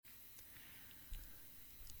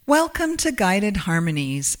Welcome to Guided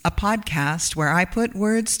Harmonies, a podcast where I put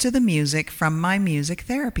words to the music from my music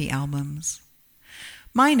therapy albums.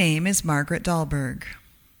 My name is Margaret Dahlberg.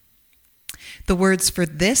 The words for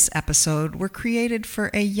this episode were created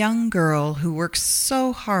for a young girl who works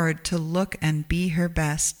so hard to look and be her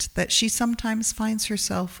best that she sometimes finds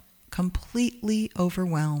herself completely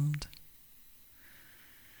overwhelmed.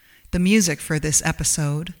 The music for this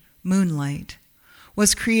episode, Moonlight,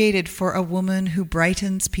 was created for a woman who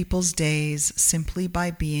brightens people's days simply by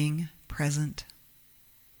being present.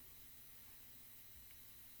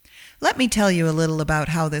 Let me tell you a little about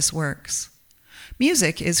how this works.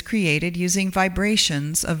 Music is created using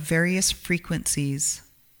vibrations of various frequencies.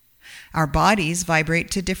 Our bodies vibrate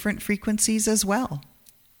to different frequencies as well.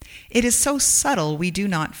 It is so subtle we do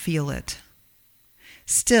not feel it.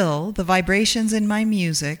 Still, the vibrations in my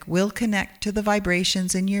music will connect to the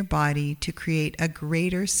vibrations in your body to create a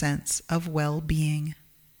greater sense of well-being.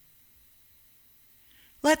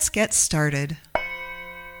 Let's get started.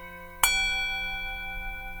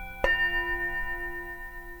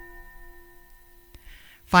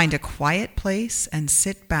 Find a quiet place and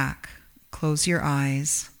sit back. Close your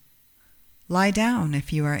eyes. Lie down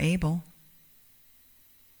if you are able.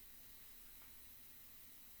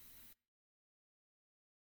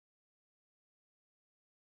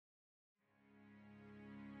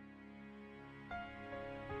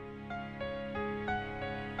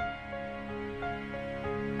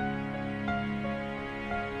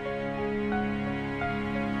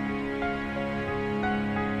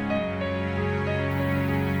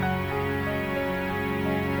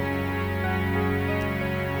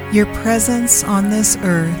 Your presence on this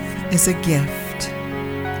earth is a gift.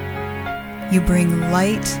 You bring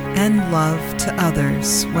light and love to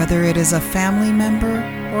others, whether it is a family member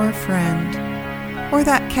or a friend, or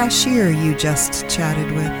that cashier you just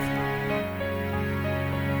chatted with.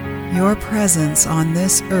 Your presence on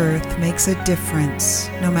this earth makes a difference,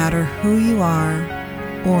 no matter who you are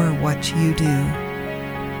or what you do.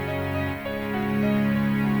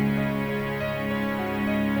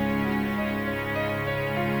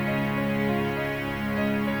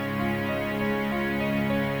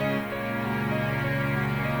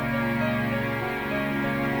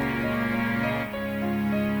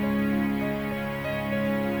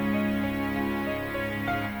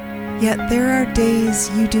 Yet there are days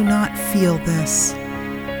you do not feel this.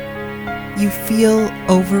 You feel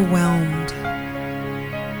overwhelmed.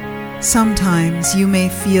 Sometimes you may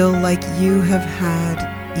feel like you have had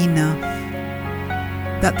enough,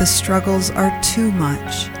 that the struggles are too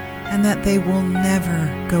much and that they will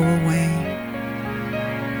never go away.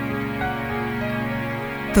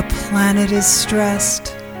 The planet is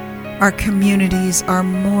stressed. Our communities are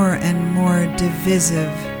more and more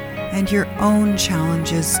divisive. And your own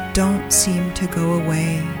challenges don't seem to go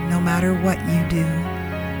away, no matter what you do.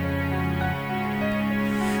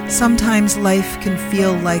 Sometimes life can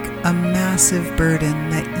feel like a massive burden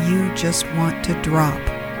that you just want to drop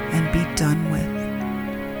and be done with.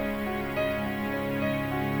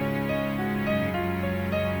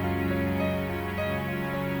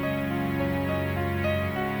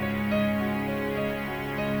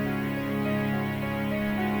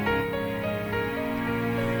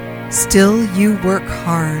 Still, you work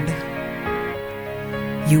hard.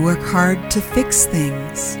 You work hard to fix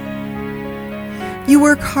things. You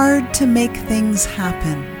work hard to make things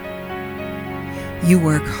happen. You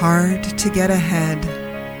work hard to get ahead.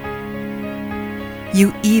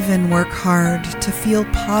 You even work hard to feel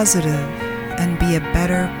positive and be a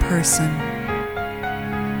better person.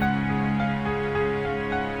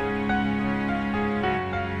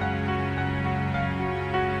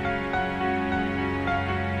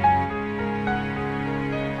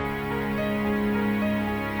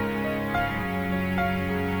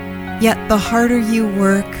 Yet the harder you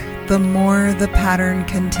work, the more the pattern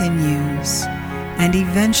continues, and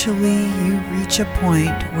eventually you reach a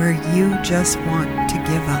point where you just want to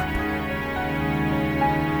give up.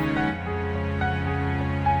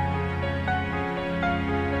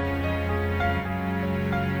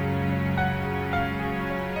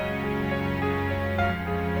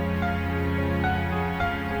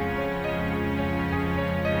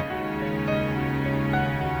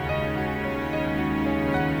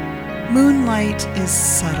 Moonlight is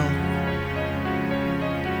subtle.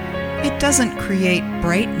 It doesn't create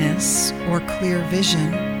brightness or clear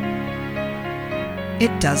vision.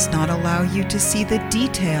 It does not allow you to see the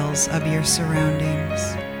details of your surroundings.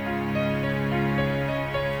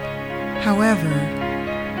 However,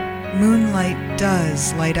 moonlight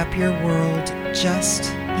does light up your world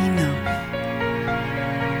just enough.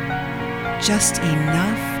 Just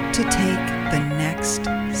enough to take the next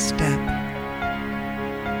step.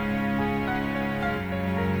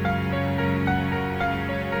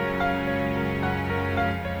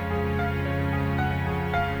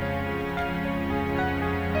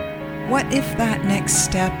 What if that next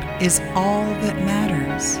step is all that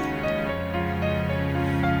matters?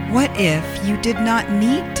 What if you did not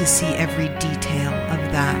need to see every detail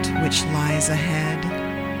of that which lies ahead?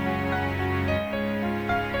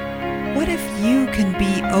 What if you can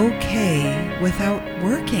be okay without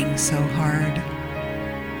working so hard?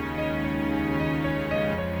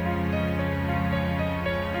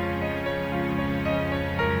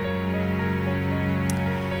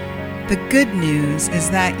 The good news is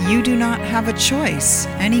that you do not have a choice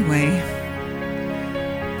anyway.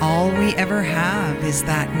 All we ever have is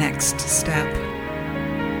that next step.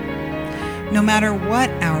 No matter what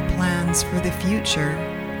our plans for the future,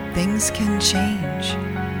 things can change.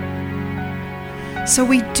 So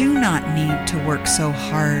we do not need to work so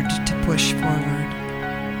hard to push forward.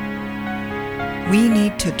 We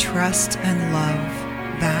need to trust and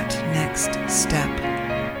love that next step.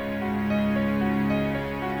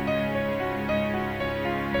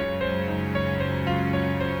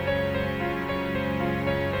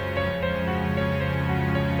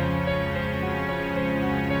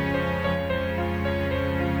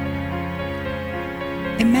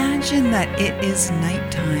 Imagine that it is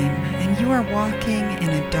nighttime and you are walking in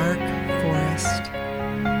a dark forest.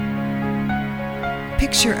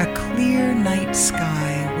 Picture a clear night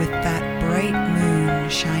sky with that bright moon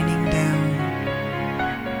shining down.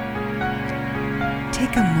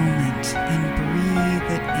 Take a moment and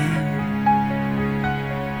breathe it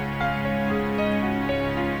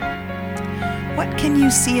in. What can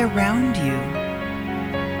you see around you?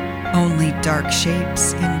 Only dark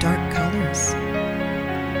shapes in dark colors.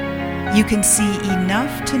 You can see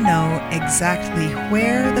enough to know exactly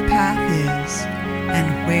where the path is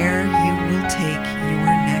and where you will take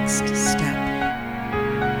your next step.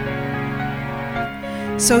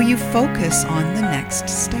 So you focus on the next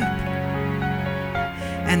step.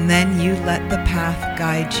 And then you let the path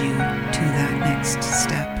guide you to that next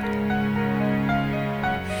step.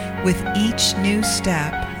 With each new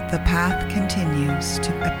step, the path continues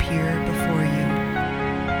to appear before you.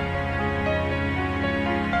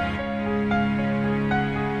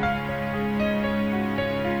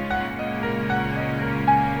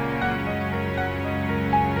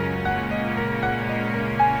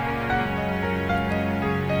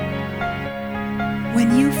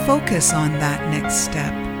 When you focus on that next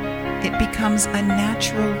step, it becomes a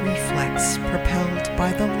natural reflex propelled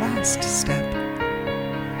by the last step.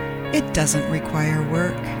 It doesn't require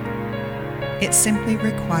work. It simply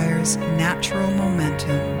requires natural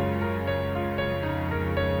momentum.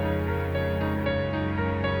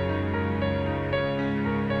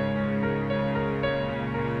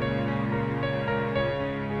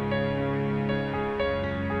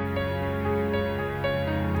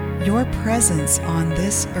 Your presence on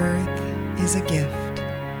this earth is a gift.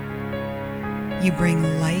 You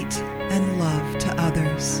bring light and love to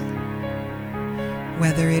others.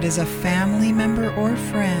 Whether it is a family member or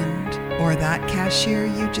friend, or that cashier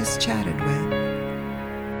you just chatted with.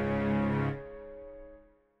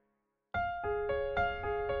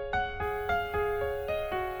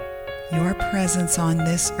 Your presence on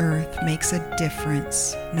this earth makes a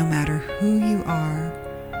difference, no matter who you are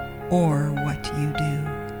or what you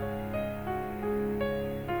do.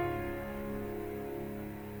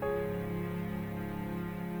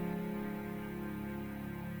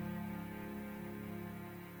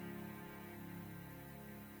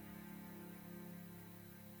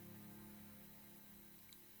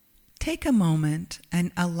 Take a moment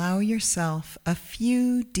and allow yourself a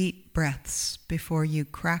few deep breaths before you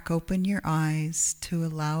crack open your eyes to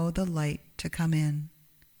allow the light to come in.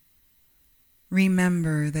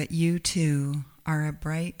 Remember that you too are a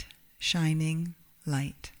bright, shining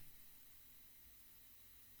light.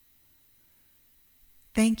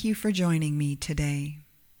 Thank you for joining me today.